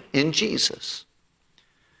freedom in Jesus.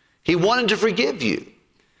 He wanted to forgive you,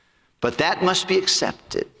 but that must be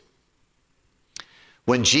accepted.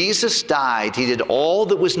 When Jesus died, he did all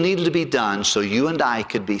that was needed to be done so you and I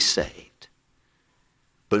could be saved.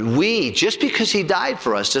 But we, just because he died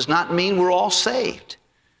for us, does not mean we're all saved.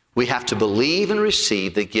 We have to believe and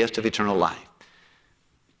receive the gift of eternal life.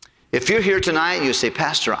 If you're here tonight and you say,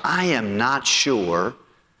 Pastor, I am not sure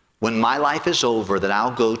when my life is over that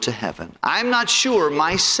I'll go to heaven. I'm not sure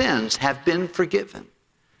my sins have been forgiven.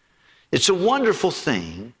 It's a wonderful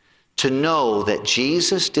thing to know that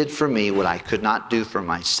Jesus did for me what I could not do for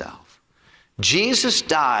myself. Jesus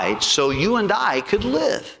died so you and I could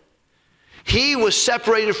live. He was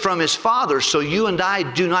separated from his Father so you and I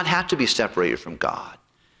do not have to be separated from God.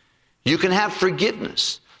 You can have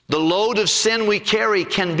forgiveness. The load of sin we carry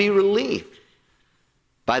can be relieved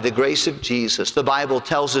by the grace of Jesus. The Bible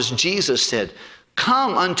tells us Jesus said,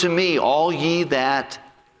 come unto me, all ye that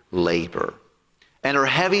labor and are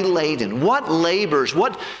heavy laden. What labors?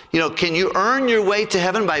 Can you earn your way to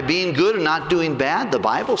heaven by being good and not doing bad? The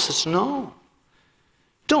Bible says no.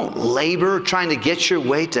 Don't labor trying to get your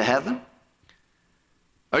way to heaven.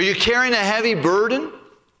 Are you carrying a heavy burden?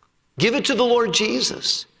 Give it to the Lord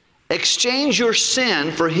Jesus. Exchange your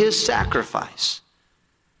sin for his sacrifice.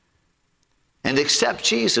 And accept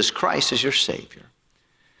Jesus Christ as your Savior.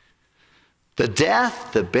 The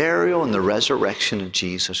death, the burial, and the resurrection of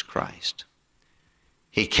Jesus Christ.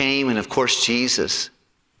 He came, and of course Jesus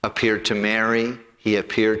appeared to Mary. He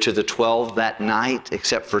appeared to the 12 that night,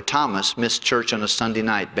 except for Thomas, missed church on a Sunday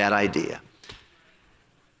night. Bad idea.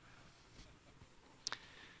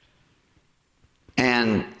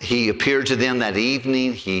 And he appeared to them that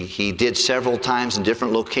evening. He did several times in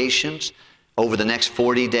different locations over the next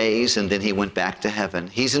 40 days, and then he went back to heaven.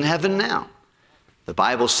 He's in heaven now. The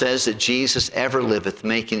Bible says that Jesus ever liveth,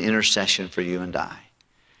 making intercession for you and I.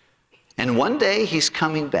 And one day he's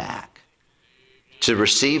coming back to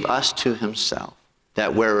receive us to himself,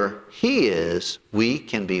 that where he is, we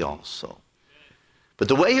can be also. But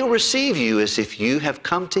the way he'll receive you is if you have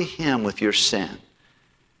come to him with your sin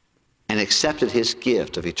and accepted his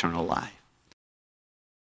gift of eternal life.